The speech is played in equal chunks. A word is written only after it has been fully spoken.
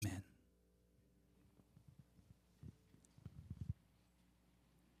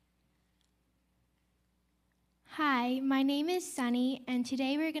Hi, my name is Sunny, and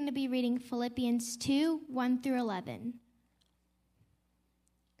today we're going to be reading Philippians 2, 1 through 11.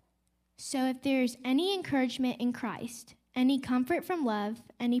 So if there's any encouragement in Christ, any comfort from love,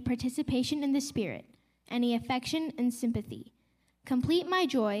 any participation in the Spirit, any affection and sympathy, complete my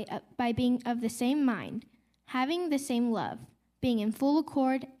joy by being of the same mind, having the same love, being in full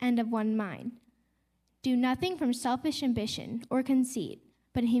accord and of one mind. Do nothing from selfish ambition or conceit,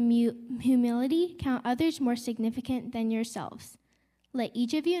 but in humility count others more significant than yourselves. Let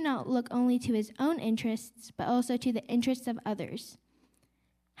each of you not look only to his own interests, but also to the interests of others.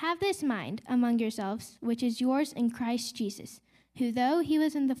 Have this mind among yourselves, which is yours in Christ Jesus, who, though he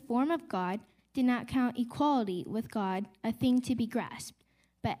was in the form of God, did not count equality with God a thing to be grasped,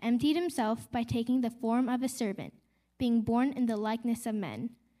 but emptied himself by taking the form of a servant, being born in the likeness of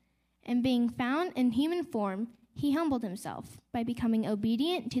men. And being found in human form, he humbled himself by becoming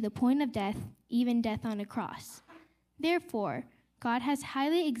obedient to the point of death, even death on a cross. Therefore, God has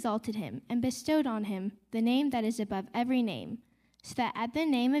highly exalted him and bestowed on him the name that is above every name, so that at the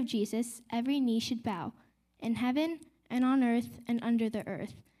name of Jesus every knee should bow, in heaven and on earth and under the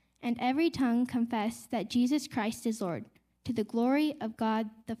earth, and every tongue confess that Jesus Christ is Lord, to the glory of God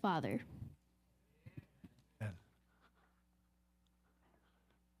the Father.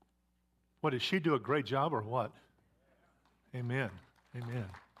 What, did she do a great job or what? Amen. Amen.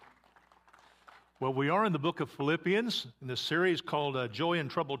 Well, we are in the book of Philippians in this series called Joy in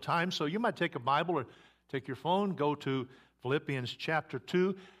Troubled Times. So you might take a Bible or take your phone, go to Philippians chapter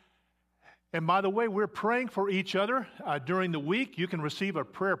 2. And by the way, we're praying for each other during the week. You can receive a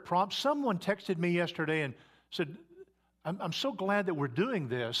prayer prompt. Someone texted me yesterday and said, I'm so glad that we're doing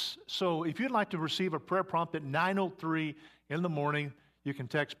this. So if you'd like to receive a prayer prompt at 9:03 in the morning, you can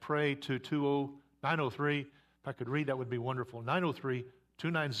text PRAY to 903. If I could read, that would be wonderful.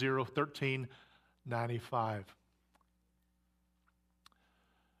 903-290-1395.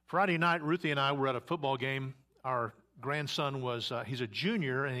 Friday night, Ruthie and I were at a football game. Our grandson was, he's a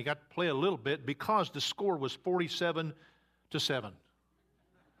junior, and he got to play a little bit because the score was 47-7. And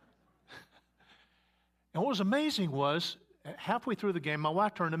what was amazing was, halfway through the game, my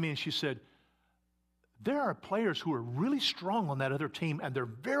wife turned to me and she said, there are players who are really strong on that other team, and they're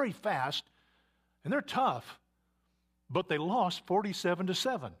very fast, and they're tough, but they lost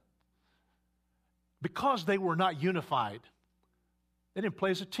 47-7 because they were not unified. They didn't play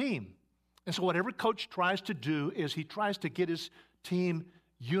as a team. And so what every coach tries to do is he tries to get his team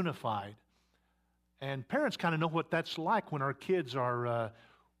unified. And parents kind of know what that's like when our kids are,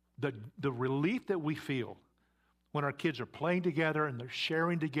 the relief that we feel when our kids are playing together and they're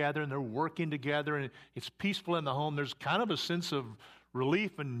sharing together and they're working together and it's peaceful in the home. There's kind of a sense of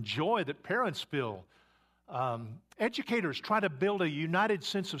relief and joy that parents feel. Educators try to build a united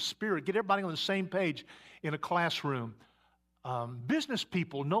sense of spirit, get everybody on the same page in a classroom. Business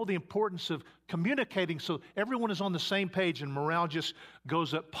people know the importance of communicating so everyone is on the same page and morale just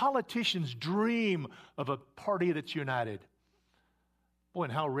goes up. Politicians dream of a party that's united. Boy,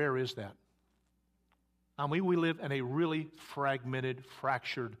 and how rare is that? I mean, we live in a really fragmented,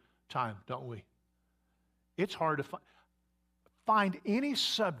 fractured time, don't we? It's hard to find any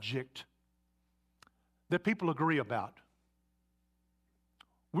subject that people agree about.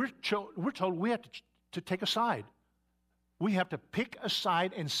 We're told we have to take a side. We have to pick a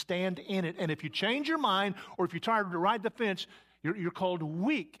side and stand in it. And if you change your mind or if you're tired to ride the fence, you're called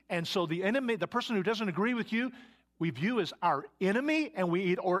weak. And so the enemy, the person who doesn't agree with you, we view as our enemy, and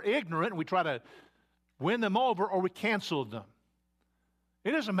or ignorant, and we try to win them over, or we cancel them.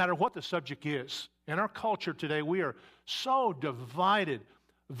 It doesn't matter what the subject is. In our culture today, we are so divided.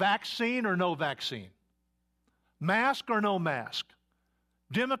 Vaccine or no vaccine? Mask or no mask?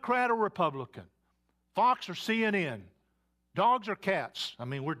 Democrat or Republican? Fox or CNN? Dogs or cats? I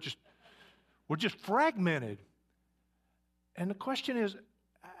mean, we're just fragmented. And the question is,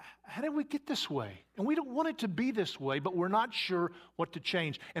 how did we get this way? And we don't want it to be this way, but we're not sure what to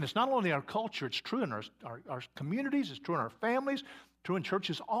change. And it's not only our culture, it's true in our communities, it's true in our families, true in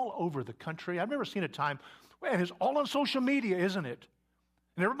churches all over the country. I've never seen a time, and it's all on social media, isn't it?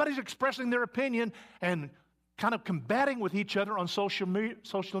 And everybody's expressing their opinion and kind of combating with each other on social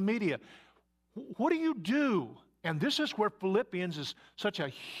media. What do you do? And this is where Philippians is such a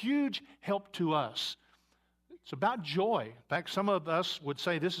huge help to us. It's about joy. In fact, some of us would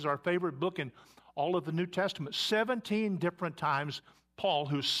say this is our favorite book in all of the New Testament. 17 different times, Paul,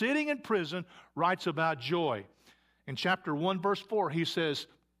 who's sitting in prison, writes about joy. In chapter 1, verse 4, he says,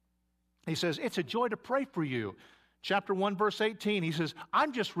 it's a joy to pray for you. Chapter 1, verse 18, he says,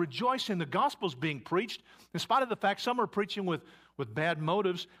 I'm just rejoicing the gospel's being preached, in spite of the fact some are preaching with bad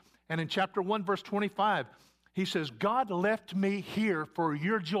motives. And in chapter 1, verse 25, He says, God left me here for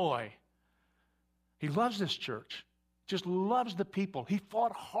your joy. He loves this church, just loves the people. He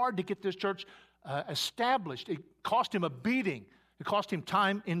fought hard to get this church established. It cost him a beating. It cost him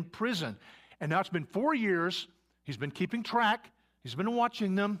time in prison. And now it's been 4 years. He's been keeping track. He's been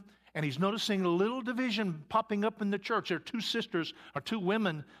watching them. And he's noticing a little division popping up in the church. There are two sisters, or two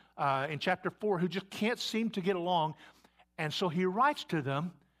women in chapter 4 who just can't seem to get along. And so he writes to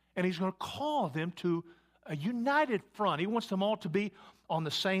them, and he's going to call them to a united front. He wants them all to be on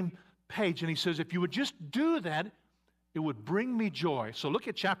the same page. And he says, if you would just do that, it would bring me joy. So look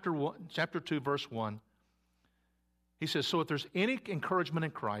at chapter 2, verse 1. He says, so if there's any encouragement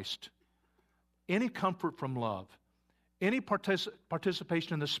in Christ, any comfort from love, any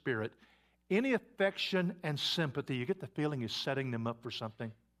participation in the Spirit, any affection and sympathy, you get the feeling he's setting them up for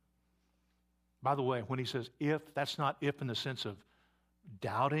something. By the way, when he says if, that's not if in the sense of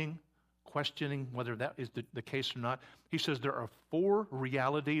doubting, questioning whether that is the case or not. He says there are 4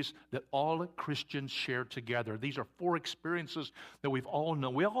 realities that all Christians share together. These are 4 experiences that we've all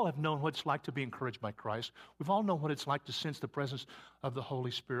known. We all have known what it's like to be encouraged by Christ. We've all known what it's like to sense the presence of the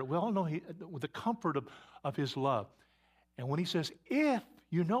Holy Spirit. We all know the comfort of His love. And when he says, if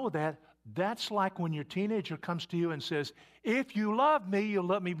you know that, that's like when your teenager comes to you and says, if you love me, you'll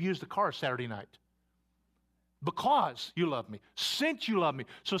let me use the car Saturday night. Because you love me. Since you love me.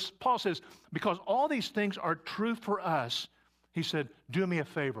 So Paul says, because all these things are true for us, he said, do me a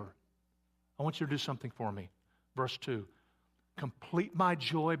favor. I want you to do something for me. Verse 2. Complete my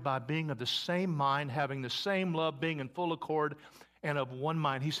joy by being of the same mind, having the same love, being in full accord, and of one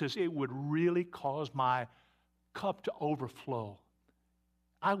mind. He says, it would really cause my cup to overflow.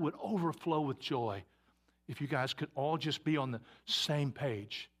 I would overflow with joy if you guys could all just be on the same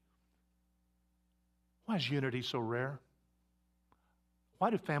page. Why is unity so rare? Why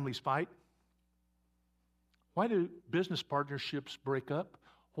do families fight? Why do business partnerships break up?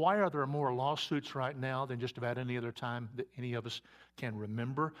 Why are there more lawsuits right now than just about any other time that any of us can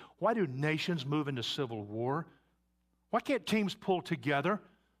remember? Why do nations move into civil war? Why can't teams pull together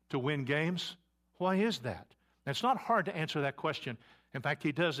to win games? Why is that? And it's not hard to answer that question. In fact,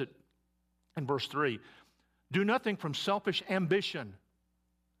 he does it in verse 3. Do nothing from selfish ambition.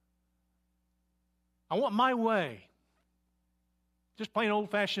 I want my way. Just plain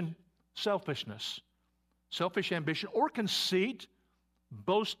old-fashioned selfishness. Selfish ambition or conceit,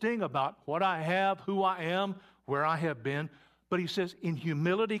 boasting about what I have, who I am, where I have been. But he says, in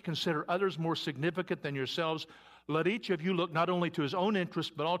humility, consider others more significant than yourselves. Let each of you look not only to his own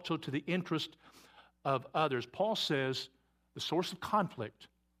interest, but also to the interest of others. Paul says the source of conflict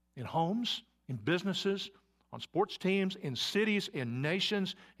in homes, in businesses, on sports teams, in cities, in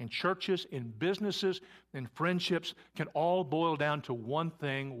nations, in churches, in businesses, in friendships can all boil down to one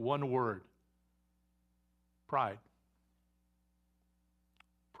thing, one word. Pride.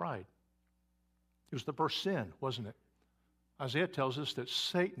 Pride. It was the first sin, wasn't it? Isaiah tells us that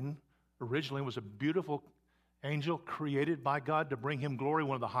Satan originally was a beautiful angel created by God to bring him glory,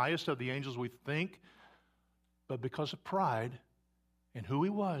 one of the highest of the angels we think. But because of pride and who he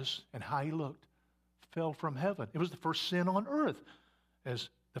was and how he looked, fell from heaven. It was the first sin on earth. As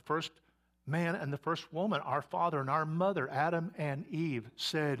the first man and the first woman, our father and our mother, Adam and Eve,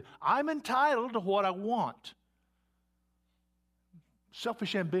 said, I'm entitled to what I want.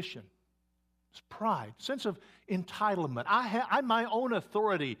 Selfish ambition. It's pride. Sense of entitlement. I'm my own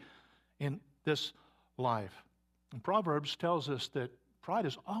authority in this life. And Proverbs tells us that pride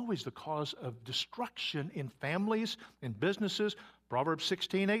is always the cause of destruction in families, in businesses. Proverbs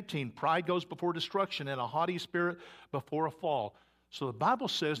 16:18, pride goes before destruction and a haughty spirit before a fall. So the Bible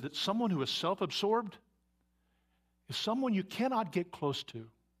says that someone who is self-absorbed is someone you cannot get close to.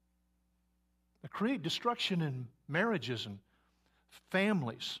 They create destruction in marriages and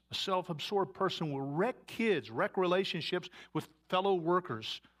families. A self-absorbed person will wreck kids, wreck relationships with fellow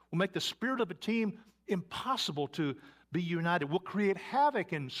workers, will make the spirit of a team impossible to be united, will create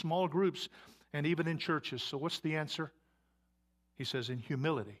havoc in small groups and even in churches. So what's the answer? He says, in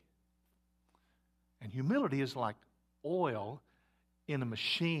humility. And humility is like oil in a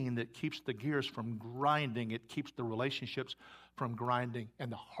machine that keeps the gears from grinding. It keeps the relationships from grinding.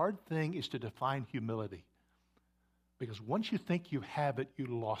 And the hard thing is to define humility. Because once you think you have it, you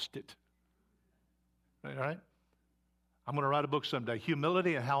lost it. All right? I'm going to write a book someday,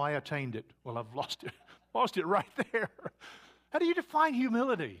 Humility and How I Attained It. Well, I've lost it. Lost it right there. How do you define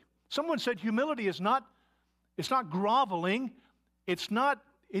humility? Someone said humility is not, it's not groveling. It's not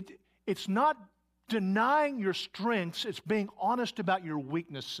denying your strengths. It's being honest about your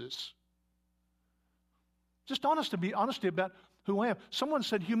weaknesses. Just honesty about who I am. Someone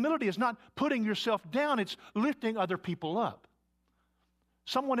said humility is not putting yourself down, it's lifting other people up.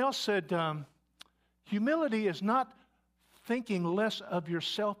 Someone else said humility is not thinking less of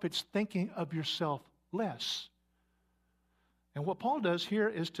yourself, it's thinking of yourself less. And what Paul does here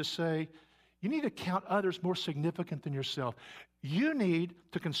is to say, you need to count others more significant than yourself. You need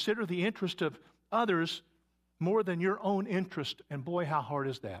to consider the interest of others more than your own interest. And boy, how hard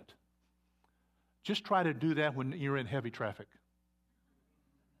is that? Just try to do that when you're in heavy traffic.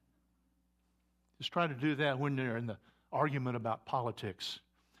 Just try to do that when you're in the argument about politics.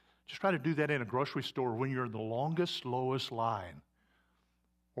 Just try to do that in a grocery store when you're in the longest, slowest line,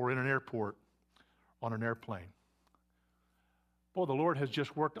 or in an airport, on an airplane. Boy, the Lord has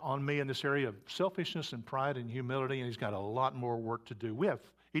just worked on me in this area of selfishness and pride and humility, and He's got a lot more work to do.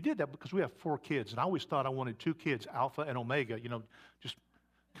 He did that because we have 4 kids, and I always thought I wanted 2 kids, Alpha and Omega, just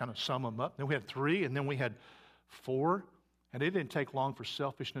kind of sum them up. Then we had 3, and then we had 4, and it didn't take long for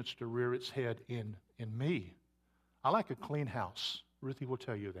selfishness to rear its head in me. I like a clean house. Ruthie will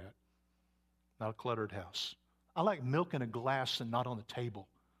tell you that. Not a cluttered house. I like milk in a glass and not on the table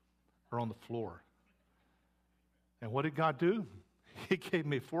or on the floor. And what did God do? He gave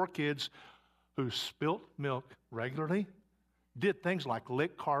me 4 kids who spilt milk regularly, did things like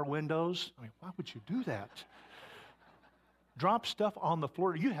lick car windows. I mean, why would you do that? Drop stuff on the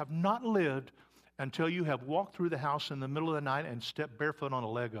floor. You have not lived until you have walked through the house in the middle of the night and stepped barefoot on a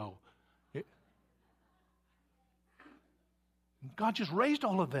Lego. God just raised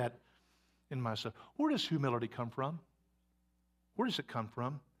all of that in myself. Where does humility come from? Where does it come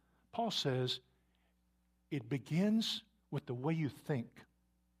from? Paul says, it begins with the way you think.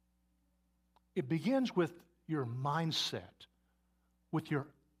 It begins with your mindset, with your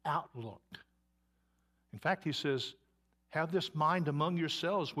outlook. In fact, he says, have this mind among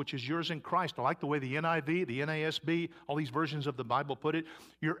yourselves, which is yours in Christ. I like the way the NIV, the NASB, all these versions of the Bible put it.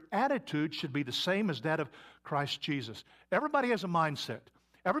 Your attitude should be the same as that of Christ Jesus. Everybody has a mindset.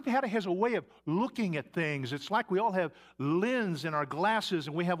 Everybody has a way of looking at things. It's like we all have lens in our glasses,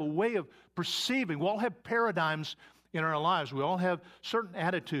 and we have a way of perceiving. We all have paradigms in our lives. We all have certain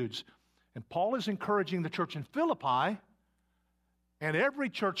attitudes. And Paul is encouraging the church in Philippi and every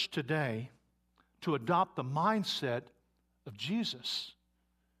church today to adopt the mindset of Jesus.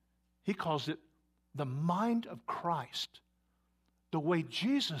 He calls it the mind of Christ, the way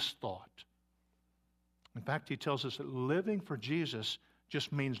Jesus thought. In fact, he tells us that living for Jesus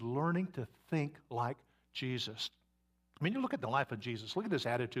just means learning to think like Jesus. I mean, you look at the life of Jesus. Look at his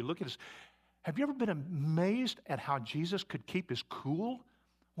attitude. Look at his... Have you ever been amazed at how Jesus could keep his cool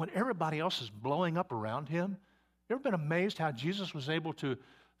when everybody else is blowing up around him? You ever been amazed how Jesus was able to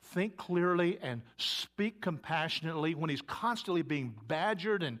think clearly and speak compassionately when he's constantly being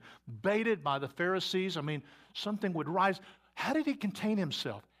badgered and baited by the Pharisees? I mean, something would rise. How did he contain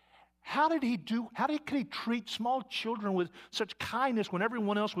himself? How could he treat small children with such kindness when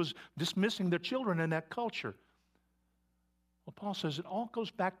everyone else was dismissing their children in that culture? Well, Paul says it all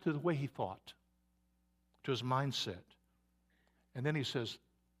goes back to the way he thought, to his mindset. And then he says,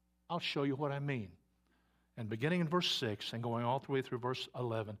 I'll show you what I mean. And beginning in verse 6 and going all the way through verse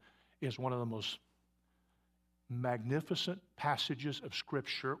 11 is one of the most magnificent passages of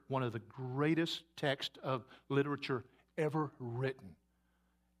Scripture, one of the greatest texts of literature ever written,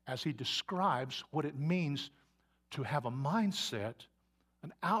 as he describes what it means to have a mindset,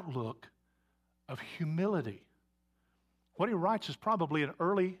 an outlook of humility. What he writes is probably an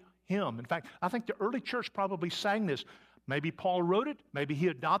early hymn. In fact, I think the early church probably sang this. Maybe Paul wrote it, maybe he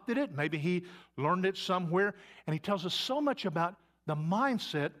adopted it, maybe he learned it somewhere, and he tells us so much about the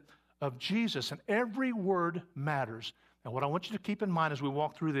mindset of Jesus, and every word matters. And what I want you to keep in mind as we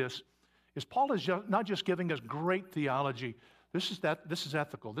walk through this is Paul is not just giving us great theology. This is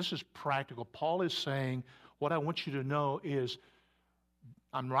ethical. This is practical. Paul is saying, what I want you to know is,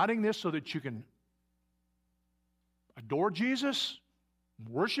 I'm writing this so that you can adore Jesus,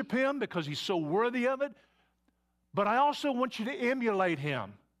 worship him because he's so worthy of it, but I also want you to emulate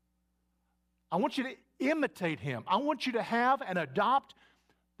him. I want you to imitate him. I want you to have and adopt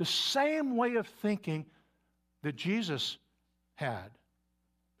the same way of thinking that Jesus had,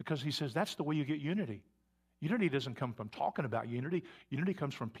 because he says that's the way you get unity. Unity doesn't come from talking about unity. Unity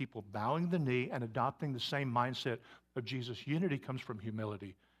comes from people bowing the knee and adopting the same mindset of Jesus. Unity comes from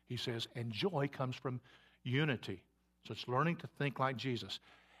humility, he says, and joy comes from unity. So it's learning to think like Jesus.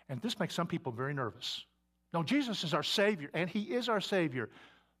 And this makes some people very nervous. No, Jesus is our Savior, and he is our Savior,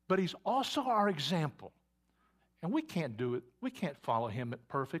 but he's also our example. And we can't do it. We can't follow him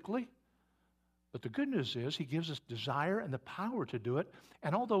perfectly. But the good news is he gives us desire and the power to do it.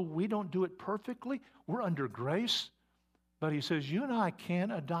 And although we don't do it perfectly, we're under grace. But he says, you and I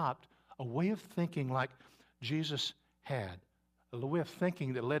can adopt a way of thinking like Jesus had, a way of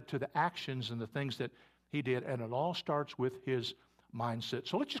thinking that led to the actions and the things that he did, and it all starts with his mindset.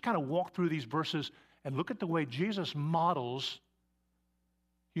 So let's just kind of walk through these verses and look at the way Jesus models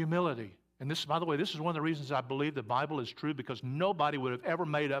humility. And this, by the way, this is one of the reasons I believe the Bible is true, because nobody would have ever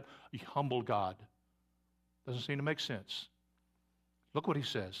made up a humble God. Doesn't seem to make sense. Look what he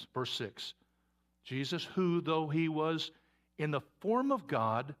says, verse 6. Jesus, who, though he was in the form of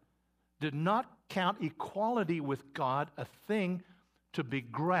God, did not count equality with God a thing to be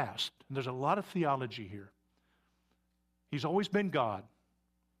grasped. And there's a lot of theology here. He's always been God.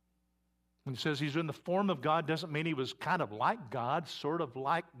 When he says he's in the form of God, doesn't mean he was kind of like God, sort of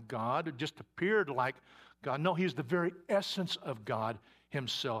like God, or just appeared like God. No, he's the very essence of God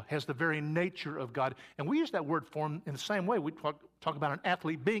himself, has the very nature of God. And we use that word form in the same way. We talk about an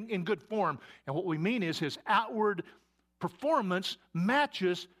athlete being in good form. And what we mean is his outward performance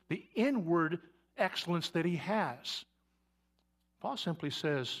matches the inward excellence that he has. Paul simply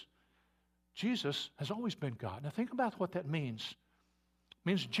says, Jesus has always been God. Now think about what that means. It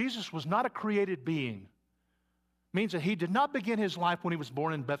means Jesus was not a created being. It means that he did not begin his life when he was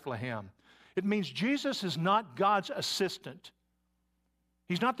born in Bethlehem. It means Jesus is not God's assistant.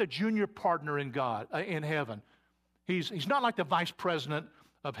 He's not the junior partner in God, in heaven. He's not like the vice president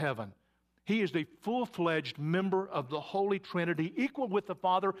of heaven. He is the full-fledged member of the Holy Trinity, equal with the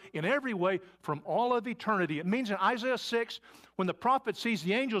Father in every way from all of eternity. It means in Isaiah 6, when the prophet sees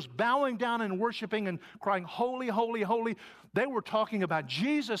the angels bowing down and worshiping and crying, holy, holy, holy, they were talking about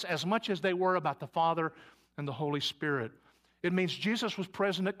Jesus as much as they were about the Father and the Holy Spirit. It means Jesus was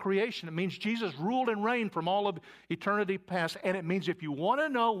present at creation. It means Jesus ruled and reigned from all of eternity past. And it means if you want to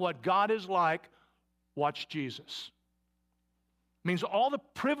know what God is like, watch Jesus. It means all the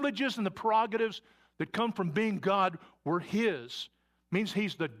privileges and the prerogatives that come from being God were his. It means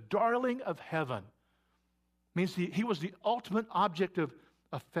he's the darling of heaven. It means he was the ultimate object of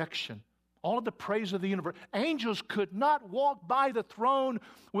affection. All of the praise of the universe. Angels could not walk by the throne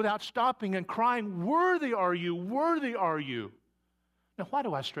without stopping and crying, worthy are you, worthy are you. Now, why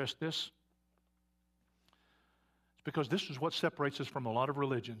do I stress this? It's because this is what separates us from a lot of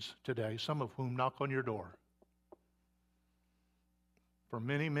religions today, some of whom knock on your door. For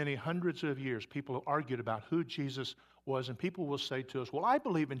many, many hundreds of years, people have argued about who Jesus was, and people will say to us, well, I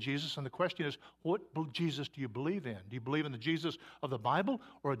believe in Jesus, and the question is, what Jesus do you believe in? Do you believe in the Jesus of the Bible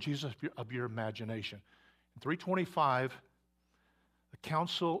or a Jesus of your imagination? In 325, the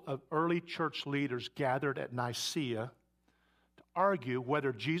council of early church leaders gathered at Nicaea to argue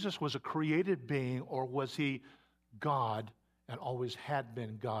whether Jesus was a created being or was he God and always had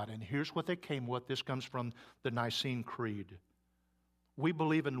been God. And here's what they came with. This comes from the Nicene Creed. We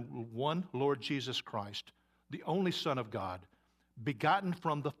believe in one Lord Jesus Christ, the only Son of God, begotten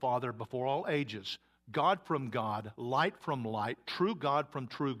from the Father before all ages, God from God, light from light, true God from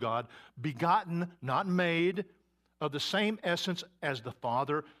true God, begotten, not made, of the same essence as the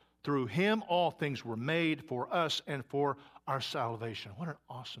Father. Through him all things were made for us and for our salvation. What an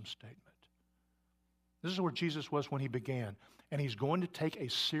awesome statement. This is where Jesus was when he began, and he's going to take a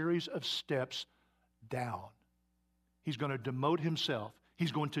series of steps down. He's going to demote himself.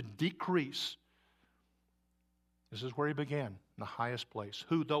 He's going to decrease. This is where he began, in the highest place.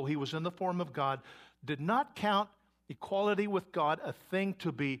 Who, though he was in the form of God, did not count equality with God a thing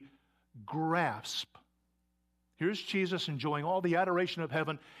to be grasped. Here's Jesus enjoying all the adoration of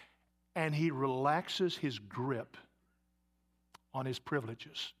heaven, and he relaxes his grip on his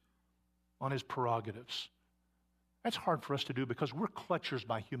privileges, on his prerogatives. That's hard for us to do because we're clutchers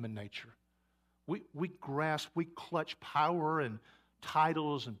by human nature. We grasp, we clutch power and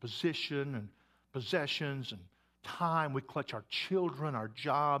titles and position and possessions and time. We clutch our children, our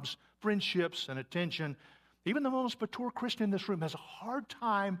jobs, friendships, and attention. Even the most mature Christian in this room has a hard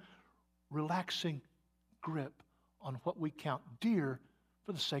time relaxing grip on what we count dear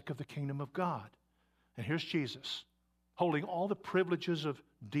for the sake of the kingdom of God. And here's Jesus, holding all the privileges of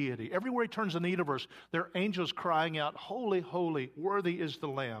deity. Everywhere he turns in the universe, there are angels crying out, holy, holy, worthy is the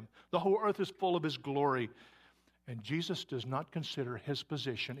Lamb. The whole earth is full of his glory. And Jesus does not consider his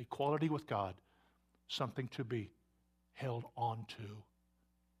position, equality with God, something to be held on to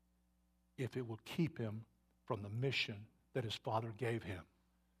if it will keep him from the mission that his Father gave him.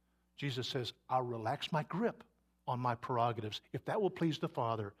 Jesus says, I'll relax my grip on my prerogatives if that will please the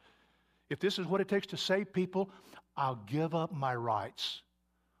Father. If this is what it takes to save people, I'll give up my rights,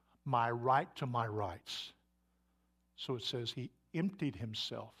 my right to my rights. So it says he emptied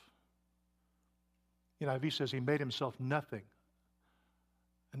himself. NIV says he made himself nothing.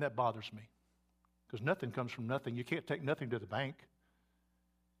 And that bothers me Because nothing comes from nothing. You can't take nothing to the bank.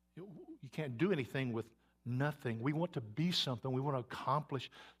 You can't do anything with nothing. We want to be something. We want to accomplish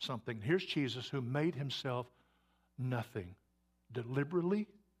something. Here's Jesus who made himself nothing. Deliberately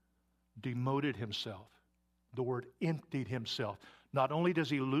demoted himself. The word emptied himself. Not only does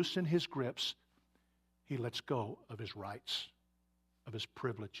he loosen his grips, he lets go of his rights, of his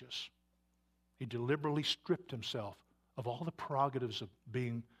privileges. He deliberately stripped himself of all the prerogatives of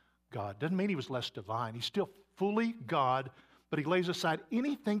being God. Doesn't mean he was less divine. He's still fully God, but he lays aside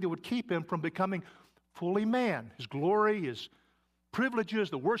anything that would keep him from becoming fully man. His glory, his privileges,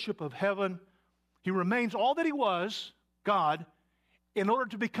 the worship of heaven. He remains all that he was, God, in order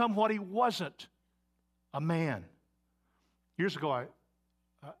to become what he wasn't, a man. Years ago,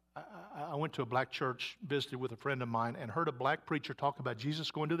 I went to a black church, visited with a friend of mine, and heard a black preacher talk about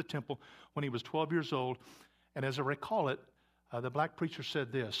Jesus going to the temple when he was 12 years old. And as I recall it, the black preacher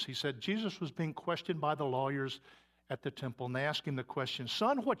said this. He said, Jesus was being questioned by the lawyers at the temple, and they asked him the question,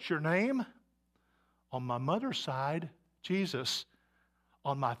 "Son, what's your name?" "On my mother's side, Jesus.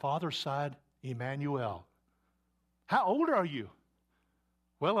 On my father's side, Emmanuel." "How old are you?"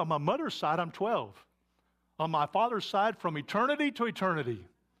 "Well, on my mother's side, I'm 12. On my father's side, from eternity to eternity."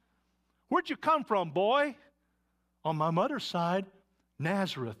 "Where'd you come from, boy?" "On my mother's side,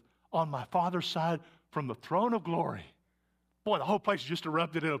 Nazareth. On my father's side, from the throne of glory." Boy, the whole place just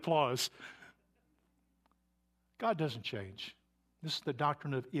erupted in applause. God doesn't change. This is the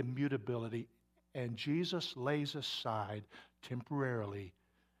doctrine of immutability. And Jesus lays aside temporarily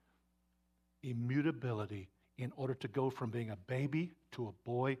immutability in order to go from being a baby to a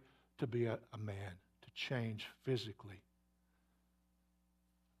boy to be a man, to change physically.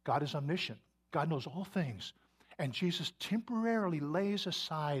 God is omniscient. God knows all things. And Jesus temporarily lays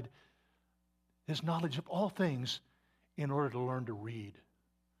aside his knowledge of all things in order to learn to read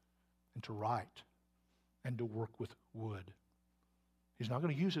and to write and to work with wood. He's not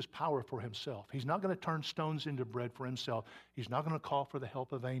going to use his power for himself. He's not going to turn stones into bread for himself. He's not going to call for the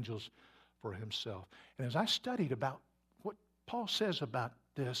help of angels for himself. And as I studied about what Paul says about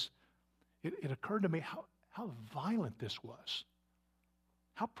this, it occurred to me how violent this was,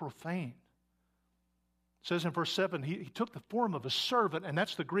 how profane. It says in verse 7, he took the form of a servant, and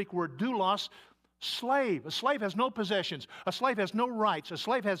that's the Greek word doulos, slave. A slave has no possessions. A slave has no rights. A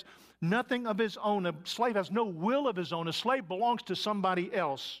slave has nothing of his own. A slave has no will of his own. A slave belongs to somebody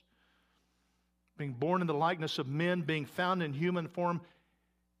else. Being born in the likeness of men, being found in human form,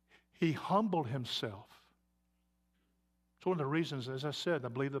 he humbled himself. It's one of the reasons, as I said, I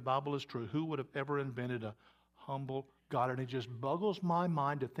believe the Bible is true. Who would have ever invented a humble God? And it just boggles my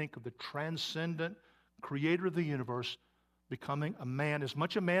mind to think of the transcendent creator of the universe becoming a man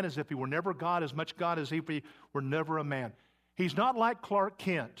as if he were never God, as much God as if he were never a man. He's not like Clark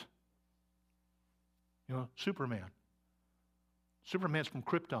Kent, Superman. Superman's from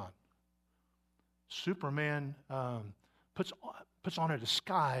Krypton. Superman puts on a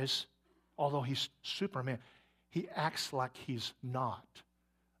disguise, although he's Superman. He acts like he's not.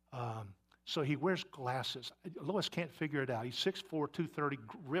 So he wears glasses. Lois can't figure it out. He's 6'4", 230,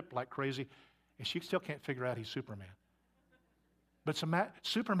 ripped like crazy, and she still can't figure out he's Superman. But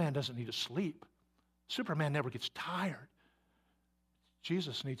Superman doesn't need to sleep. Superman never gets tired.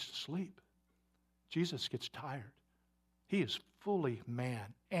 Jesus needs to sleep. Jesus gets tired. He is fully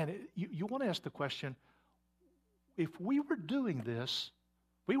man. And you want to ask the question, if we were doing this,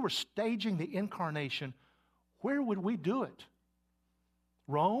 we were staging the incarnation, where would we do it?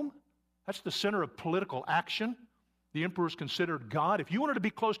 Rome? That's the center of political action. The emperor is considered God. If you wanted to be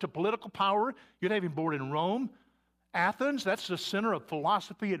close to political power, you'd have him born in Rome. Athens, that's the center of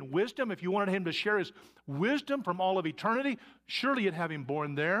philosophy and wisdom. If you wanted him to share his wisdom from all of eternity, surely you'd have him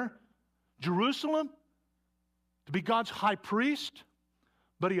born there. Jerusalem, to be God's high priest,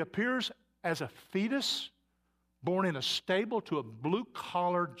 but he appears as a fetus, born in a stable to a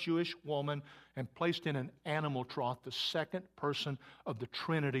blue-collar Jewish woman and placed in an animal trough, the second person of the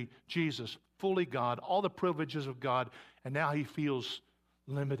Trinity, Jesus, fully God, all the privileges of God, and now he feels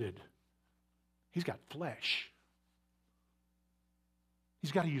limited. He's got flesh.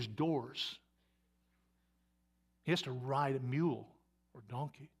 He's got to use doors. He has to ride a mule or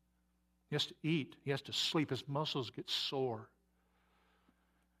donkey. He has to eat. He has to sleep. His muscles get sore.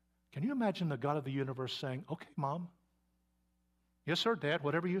 Can you imagine the God of the universe saying, "Okay, Mom. Yes, sir, Dad,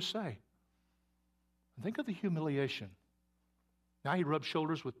 whatever you say." Think of the humiliation. Now he rubs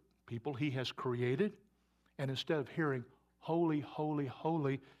shoulders with people he has created, and instead of hearing, "Holy, holy,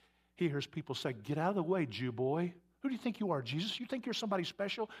 holy," he hears people say, "Get out of the way, Jew boy. Who do you think you are, Jesus? You think you're somebody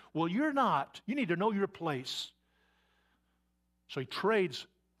special? Well, you're not. You need to know your place." So he trades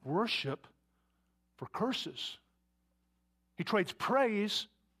worship for curses. He trades praise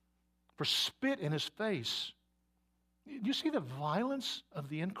for spit in his face. Do you see the violence of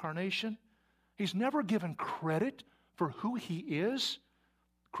the incarnation? He's never given credit for who he is,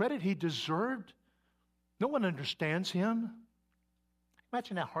 credit he deserved. No one understands him.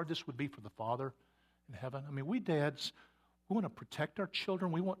 Imagine how hard this would be for the Father in heaven. I mean, we dads, we want to protect our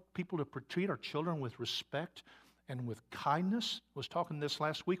children. We want people to treat our children with respect and with kindness. I was talking this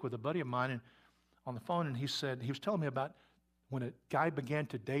last week with a buddy of mine on the phone, and he was telling me about when a guy began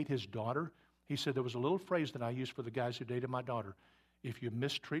to date his daughter. He said, there was a little phrase that I used for the guys who dated my daughter. If you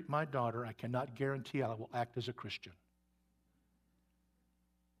mistreat my daughter, I cannot guarantee I will act as a Christian.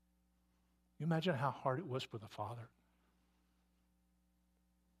 You imagine how hard it was for the Father.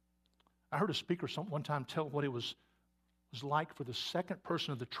 I heard a speaker one time tell what it was like for the second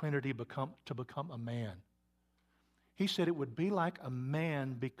person of the Trinity to become a man. He said it would be like a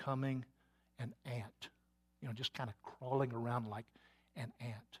man becoming an ant, just kind of crawling around like an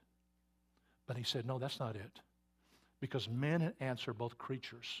ant. But he said, no, that's not it. Because men and ants are both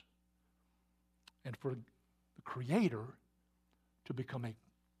creatures. And for the Creator to become a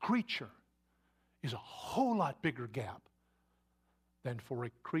creature is a whole lot bigger gap than for a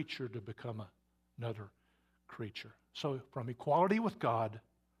creature to become another creature. So from equality with God,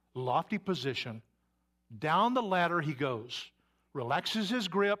 lofty position, down the ladder he goes, relaxes his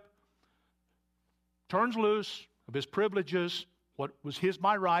grip, turns loose of his privileges, what was his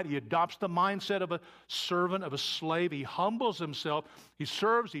by right. He adopts the mindset of a servant, of a slave. He humbles himself. He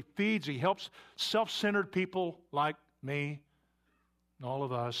serves, he feeds, he helps self-centered people like me and all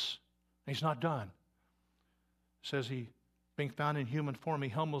of us. And he's not done. It says he, being found in human form, he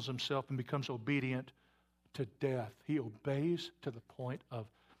humbles himself and becomes obedient to death. He obeys to the point of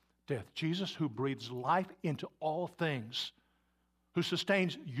death. Jesus, who breathes life into all things, who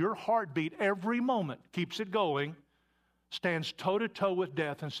sustains your heartbeat every moment, keeps it going, stands toe-to-toe with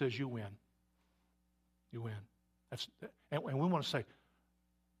death and says, you win. You win. And we want to say,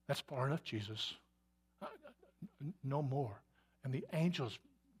 that's far enough, Jesus. No more. And the angels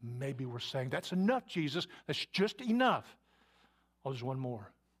maybe were saying, that's enough, Jesus. That's just enough. Oh, there's one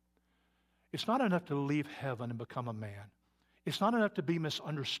more. It's not enough to leave heaven and become a man. It's not enough to be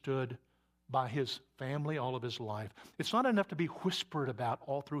misunderstood by his family all of his life. It's not enough to be whispered about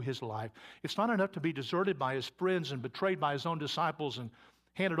all through his life. It's not enough to be deserted by his friends and betrayed by his own disciples and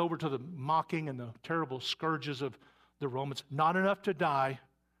handed over to the mocking and the terrible scourges of the Romans. Not enough to die,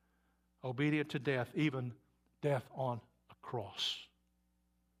 obedient to death, even death on a cross.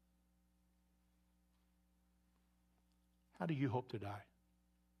 How do you hope to die?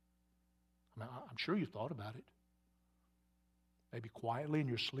 I mean, I'm sure you've thought about it. Maybe quietly in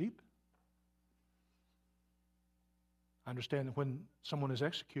your sleep. I understand that when someone is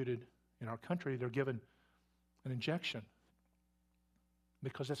executed in our country, they're given an injection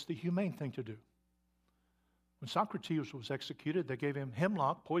because that's the humane thing to do. When Socrates was executed, they gave him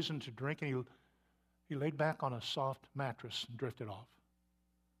hemlock, poison to drink, and he laid back on a soft mattress and drifted off.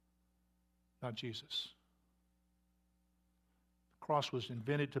 Not Jesus. The cross was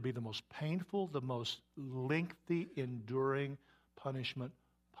invented to be the most painful, the most lengthy, enduring punishment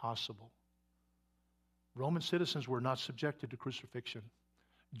possible. Roman citizens were not subjected to crucifixion.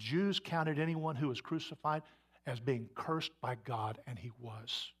 Jews counted anyone who was crucified as being cursed by God, and he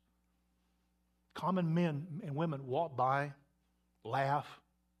was. Common men and women walk by, laugh,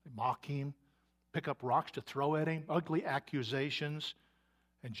 they mock him, pick up rocks to throw at him, ugly accusations,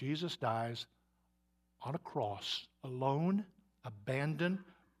 and Jesus dies on a cross, alone, abandoned,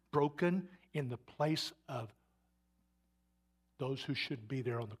 broken, in the place of those who should be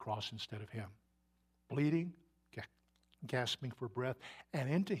there on the cross instead of him. Bleeding, gasping for breath, and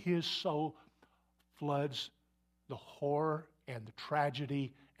into his soul floods the horror and the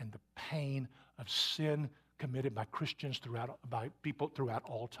tragedy and the pain of sin committed by Christians by people throughout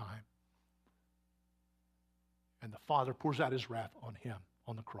all time. And the Father pours out his wrath on him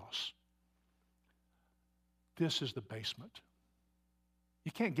on the cross. This is the basement.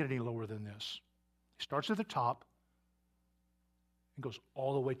 You can't get any lower than this. He starts at the top and goes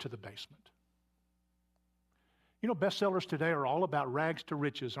all the way to the basement. You know, bestsellers today are all about rags to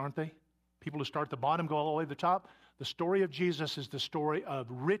riches, aren't they? People who start at the bottom go all the way to the top. The story of Jesus is the story of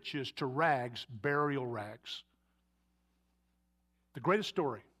riches to rags, burial rags. The greatest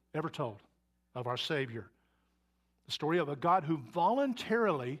story ever told of our Savior. The story of a God who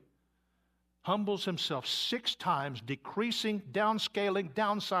voluntarily humbles himself 6 times, decreasing, downscaling,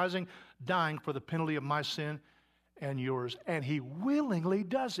 downsizing, dying for the penalty of my sin and yours. And He willingly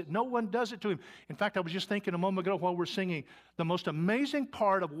does it. No one does it to Him. In fact, I was just thinking a moment ago while we're singing, the most amazing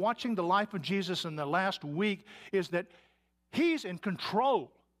part of watching the life of Jesus in the last week is that He's in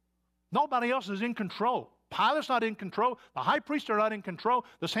control. Nobody else is in control. Pilate's not in control. The high priests are not in control.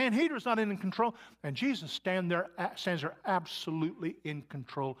 The Sanhedrin's not in control. And Jesus stands there absolutely in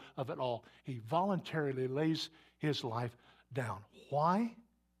control of it all. He voluntarily lays His life down. Why?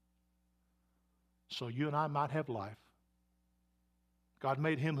 So you and I might have life. God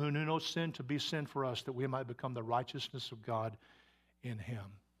made Him who knew no sin to be sin for us, that we might become the righteousness of God in Him.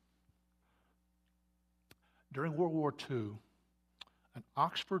 During World War II, an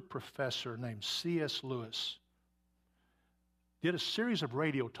Oxford professor named C.S. Lewis did a series of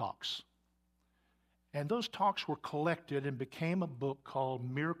radio talks. And those talks were collected and became a book called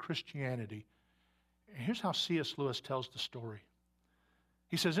Mere Christianity. And here's how C.S. Lewis tells the story.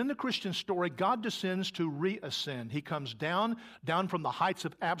 He says, in the Christian story, God descends to reascend. He comes down from the heights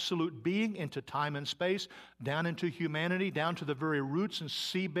of absolute being into time and space, down into humanity, down to the very roots and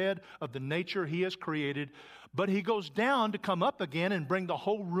seabed of the nature He has created. But He goes down to come up again and bring the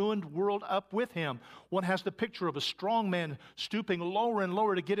whole ruined world up with Him. One has the picture of a strong man stooping lower and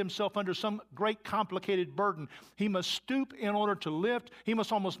lower to get himself under some great complicated burden. He must stoop in order to lift. He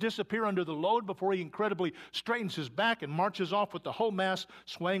must almost disappear under the load before he incredibly straightens his back and marches off with the whole mass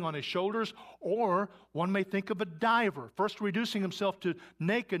swaying on his shoulders. Or one may think of a diver, first reducing himself to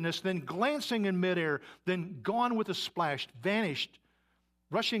nakedness, then glancing in midair, then gone with a splash, vanished,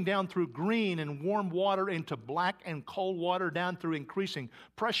 rushing down through green and warm water into black and cold water, down through increasing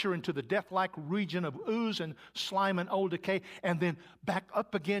pressure into the death-like region of ooze and slime and old decay, and then back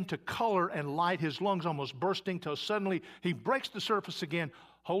up again to color and light, his lungs almost bursting, till suddenly he breaks the surface again,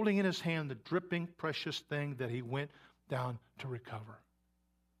 holding in his hand the dripping, precious thing that he went down to recover.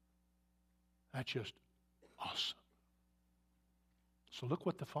 That's just awesome. So look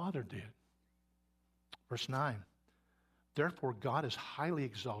what the Father did. Verse 9. Therefore, God has highly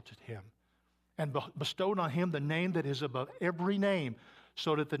exalted Him and bestowed on Him the name that is above every name,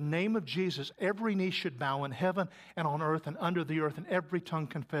 so that the name of Jesus every knee should bow in heaven and on earth and under the earth, and every tongue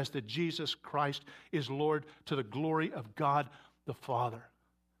confess that Jesus Christ is Lord, to the glory of God the Father.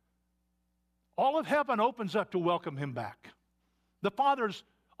 All of heaven opens up to welcome Him back. The Father's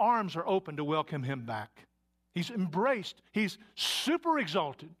arms are open to welcome Him back. He's embraced. He's super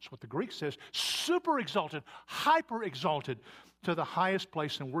exalted. That's what the Greek says. Super exalted, hyper exalted to the highest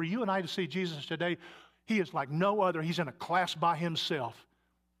place. And were you and I to see Jesus today, He is like no other. He's in a class by Himself.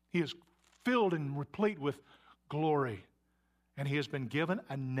 He is filled and replete with glory. And He has been given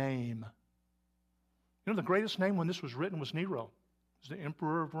a name. You know, the greatest name when this was written was Nero. He was the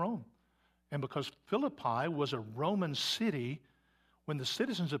emperor of Rome. And because Philippi was a Roman city, when the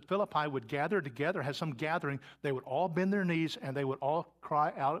citizens of Philippi would gather together, have some gathering, they would all bend their knees and they would all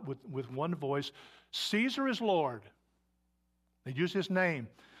cry out with one voice, Caesar is Lord. They'd use His name.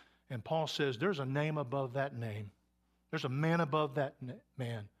 And Paul says, there's a name above that name. There's a man above that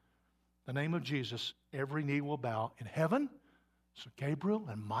man. The name of Jesus, every knee will bow. In heaven, so Gabriel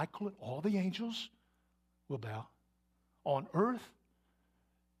and Michael and all the angels will bow. On earth,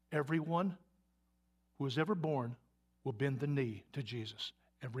 everyone who is ever born will bend the knee to Jesus.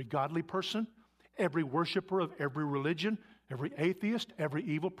 Every godly person, every worshiper of every religion, every atheist, every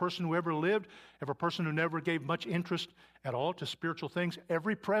evil person who ever lived, every person who never gave much interest at all to spiritual things,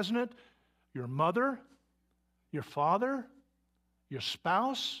 every president, your mother, your father, your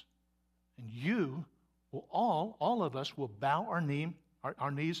spouse, and you will all of us will bow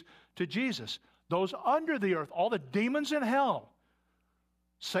our knees to Jesus. Those under the earth, all the demons in hell,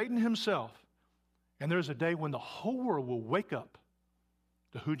 Satan himself. And there's a day when the whole world will wake up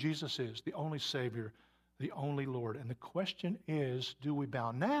to who Jesus is, the only Savior, the only Lord. And the question is, do we bow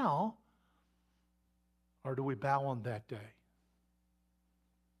now or do we bow on that day?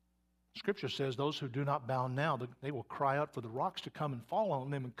 Scripture says those who do not bow now, they will cry out for the rocks to come and fall on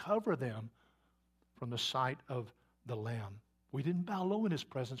them and cover them from the sight of the Lamb. We didn't bow low in His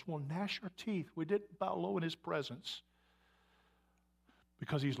presence. We'll gnash our teeth. We didn't bow low in His presence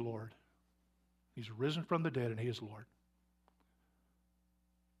because He's Lord. He's risen from the dead and He is Lord.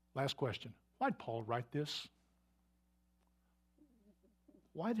 Last question. Why did Paul write this?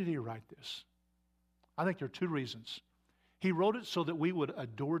 Why did he write this? I think there are two reasons. He wrote it so that we would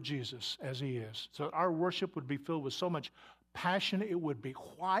adore Jesus as He is. So that our worship would be filled with so much passion, it would be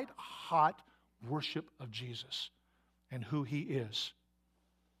white hot worship of Jesus and who He is.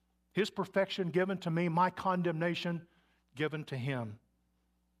 His perfection given to me, my condemnation given to Him.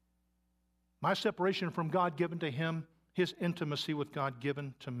 My separation from God given to Him, His intimacy with God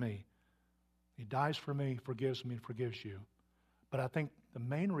given to me. He dies for me, forgives me, and forgives you. But I think the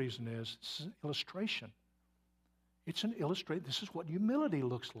main reason is this is an illustration. It's an illustration. This is what humility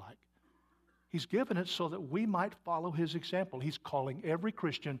looks like. He's given it so that we might follow his example. He's calling every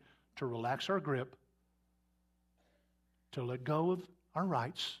Christian to relax our grip, to let go of our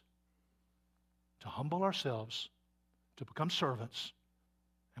rights, to humble ourselves, to become servants,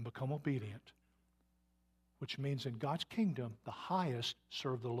 and become obedient, which means in God's kingdom, the highest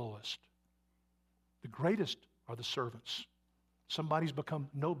serve the lowest. The greatest are the servants. Somebody's become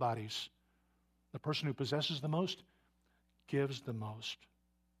nobodies. The person who possesses the most gives the most.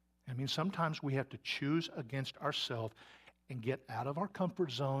 I mean, sometimes we have to choose against ourselves and get out of our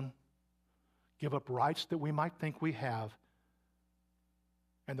comfort zone, give up rights that we might think we have.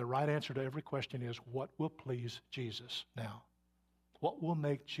 And the right answer to every question is, what will please Jesus now? What will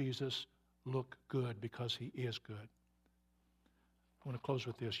make Jesus look good because he is good? I want to close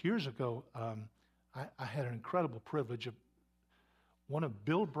with this. Years ago, I had an incredible privilege of one of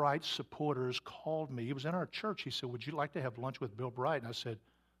Bill Bright's supporters called me. He was in our church. He said, would you like to have lunch with Bill Bright? And I said,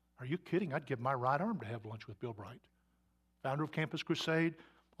 are you kidding? I'd give my right arm to have lunch with Bill Bright. Founder of Campus Crusade,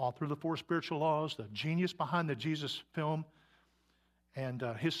 author of the Four Spiritual Laws, the genius behind the Jesus film. And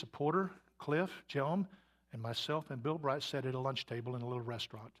his supporter, Cliff, Jelm, and myself and Bill Bright sat at a lunch table in a little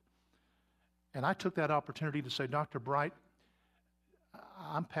restaurant. And I took that opportunity to say, Dr. Bright,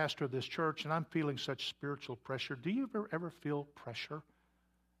 I'm pastor of this church, and I'm feeling such spiritual pressure. Do you ever feel pressure?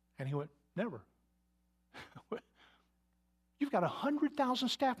 And he went, never. You've got 100,000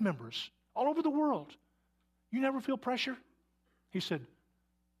 staff members all over the world. You never feel pressure? He said,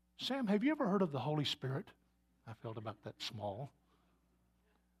 Sam, have you ever heard of the Holy Spirit? I felt about that small.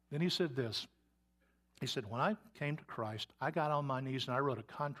 Then he said this. He said, when I came to Christ, I got on my knees and I wrote a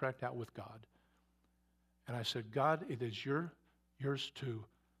contract out with God. And I said, God, it is yours to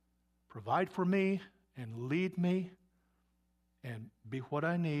provide for me and lead me and be what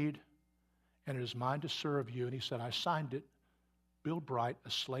I need, and it is mine to serve you. And he said, I signed it, Bill Bright,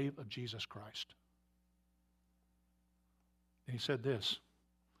 a slave of Jesus Christ. And he said this.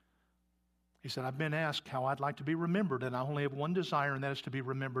 He said, I've been asked how I'd like to be remembered, and I only have one desire, and that is to be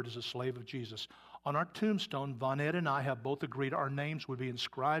remembered as a slave of Jesus. On our tombstone, Von Ed and I have both agreed our names would be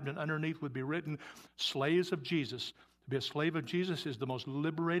inscribed, and underneath would be written, slaves of Jesus. To be a slave of Jesus is the most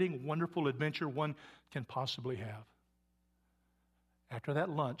liberating, wonderful adventure one can possibly have. After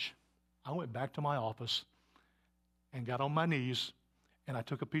that lunch, I went back to my office and got on my knees, and I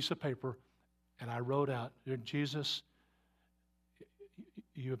took a piece of paper, and I wrote out, Dear Jesus,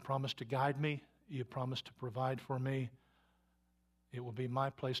 you have promised to guide me. You have promised to provide for me. It will be my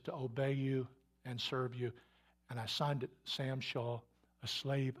place to obey you and serve you. And I signed it, Sam Shaw, a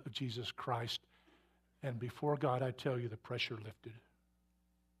slave of Jesus Christ. And before God, I tell you, the pressure lifted.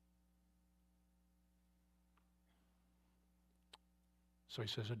 So he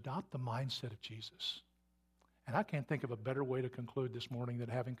says, adopt the mindset of Jesus. And I can't think of a better way to conclude this morning than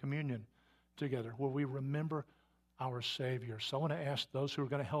having communion together, where we remember our Savior. So I want to ask those who are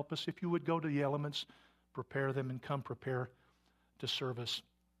going to help us, if you would go to the elements, prepare them, and come prepare to serve us.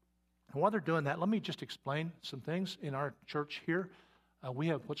 And while they're doing that, let me just explain some things in our church here. We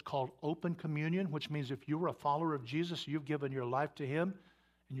have what's called open communion, which means if you were a follower of Jesus, you've given your life to Him,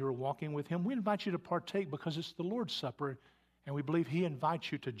 and you're walking with Him, we invite you to partake because it's the Lord's Supper, and we believe He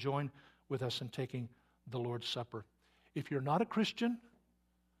invites you to join with us in taking the Lord's Supper. If you're not a Christian,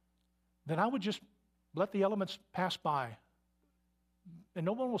 then I would just let the elements pass by. And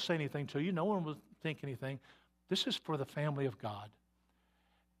no one will say anything to you. No one will think anything. This is for the family of God.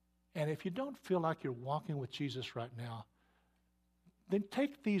 And if you don't feel like you're walking with Jesus right now, then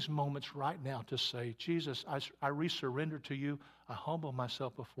take these moments right now to say, Jesus, I resurrender to you. I humble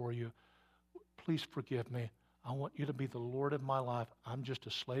myself before you. Please forgive me. I want you to be the Lord of my life. I'm just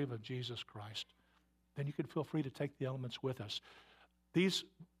a slave of Jesus Christ. Then you can feel free to take the elements with us. These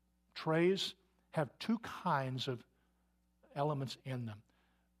trays have two kinds of elements in them.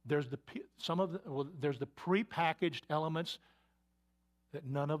 There's the prepackaged elements that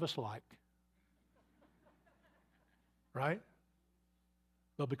none of us like, right?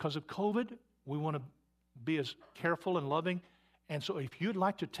 But because of COVID, we want to be as careful and loving. And so if you'd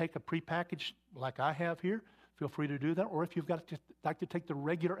like to take a prepackaged like I have here, feel free to do that. Or if you've like to take the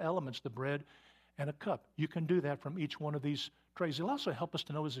regular elements, the bread and a cup, you can do that from each one of these trays. It'll also help us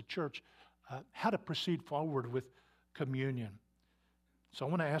to know as a church how to proceed forward with communion. So I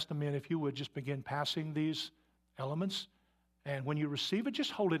want to ask the men if you would just begin passing these elements. And when you receive it,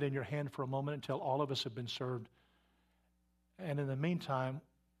 just hold it in your hand for a moment until all of us have been served. And in the meantime,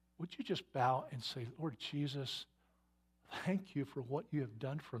 would you just bow and say, Lord Jesus, thank you for what you have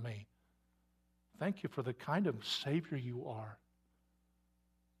done for me. thank you for the kind of Savior you are.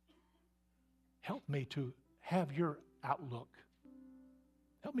 Help me to have your outlook.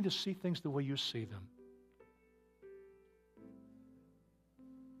 Help me to see things the way you see them.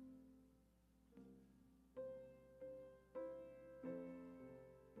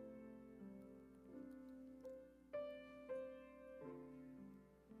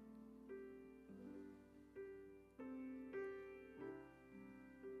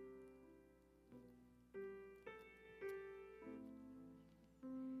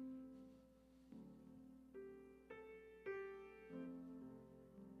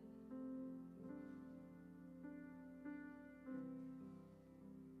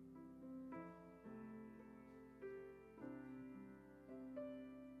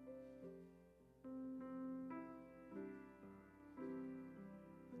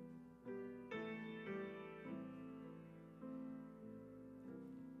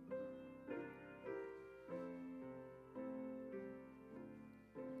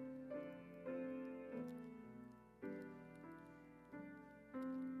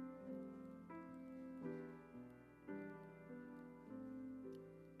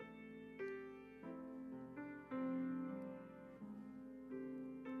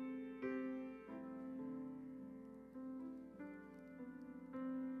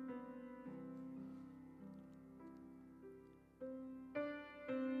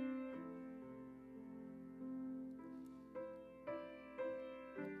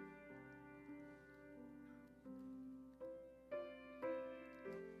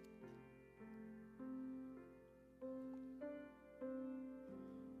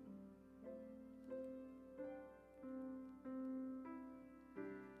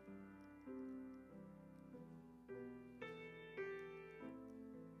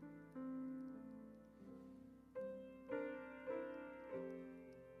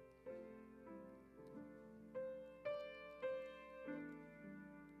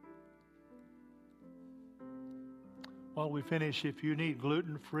 While we finish, if you need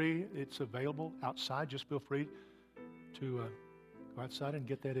gluten-free, it's available outside. Just feel free to go outside and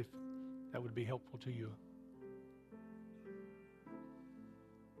get that if that would be helpful to you.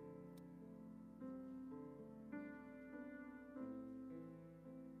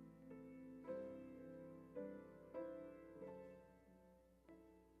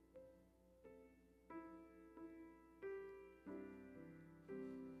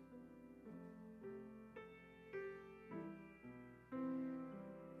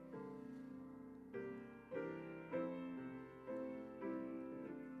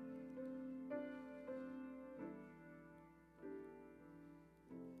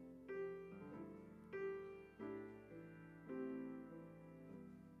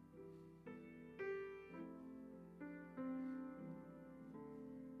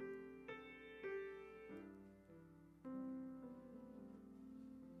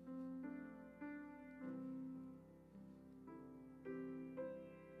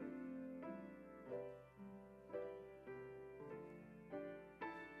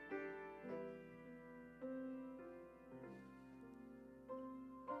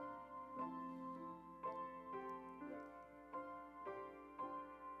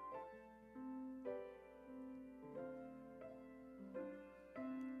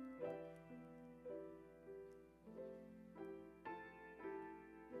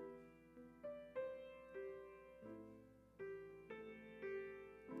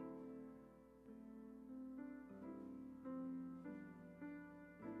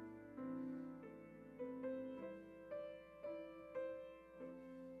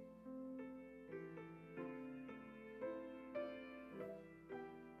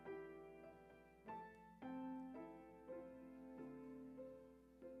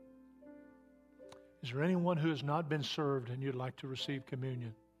 Is there anyone who has not been served and you'd like to receive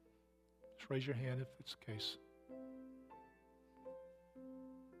communion? Just raise your hand if it's the case.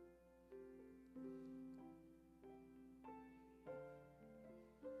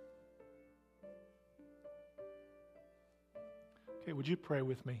 Okay, would you pray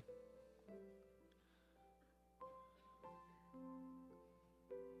with me?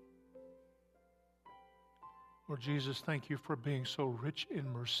 Lord Jesus, thank you for being so rich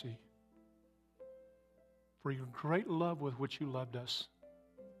in mercy, for your great love with which you loved us,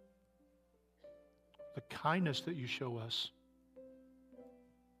 the kindness that you show us.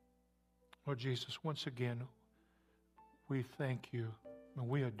 Lord Jesus, once again, we thank you and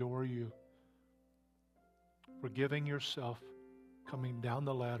we adore you for giving yourself, coming down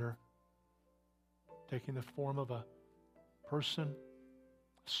the ladder, taking the form of a person,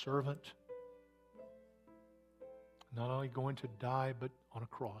 a servant, not only going to die, but on a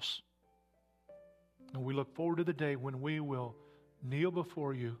cross. And we look forward to the day when we will kneel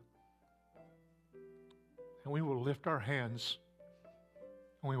before you and we will lift our hands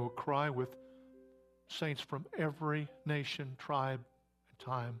and we will cry with saints from every nation, tribe, and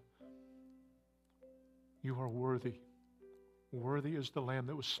time. You are worthy. Worthy is the Lamb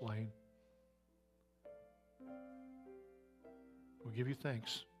that was slain. We give you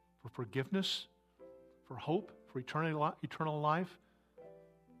thanks for forgiveness, for hope, for eternal life.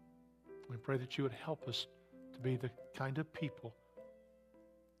 We pray that you would help us to be the kind of people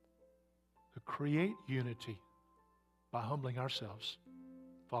who create unity by humbling ourselves,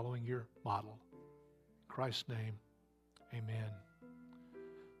 following your model. In Christ's name, amen.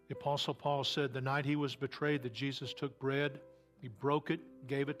 The Apostle Paul said the night he was betrayed that Jesus took bread, he broke it,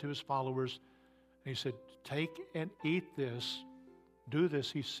 gave it to his followers, and he said, take and eat this. Do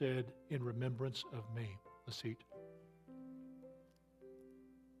this, he said, in remembrance of me. Let's eat.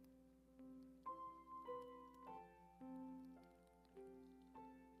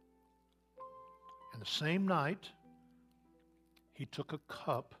 And the same night, he took a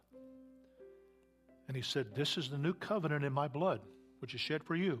cup and he said, this is the new covenant in my blood, which is shed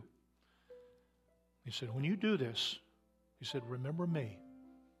for you. He said, when you do this, he said, remember me.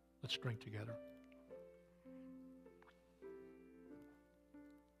 Let's drink together.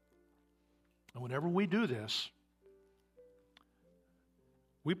 And whenever we do this,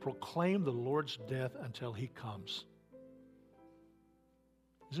 we proclaim the Lord's death until he comes.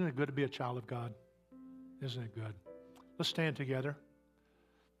 Isn't it good to be a child of God? Isn't it good? Let's stand together.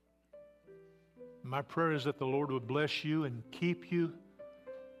 My prayer is that the Lord would bless you and keep you.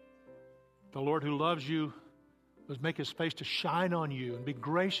 The Lord who loves you would make his face to shine on you and be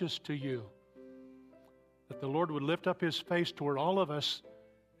gracious to you. That the Lord would lift up his face toward all of us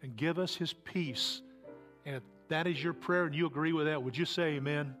and give us his peace. And if that is your prayer and you agree with that, would you say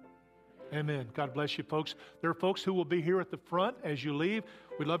amen? Amen. God bless you, folks. There are folks who will be here at the front as you leave.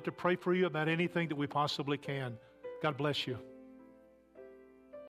 We'd love to pray for you about anything that we possibly can. God bless you.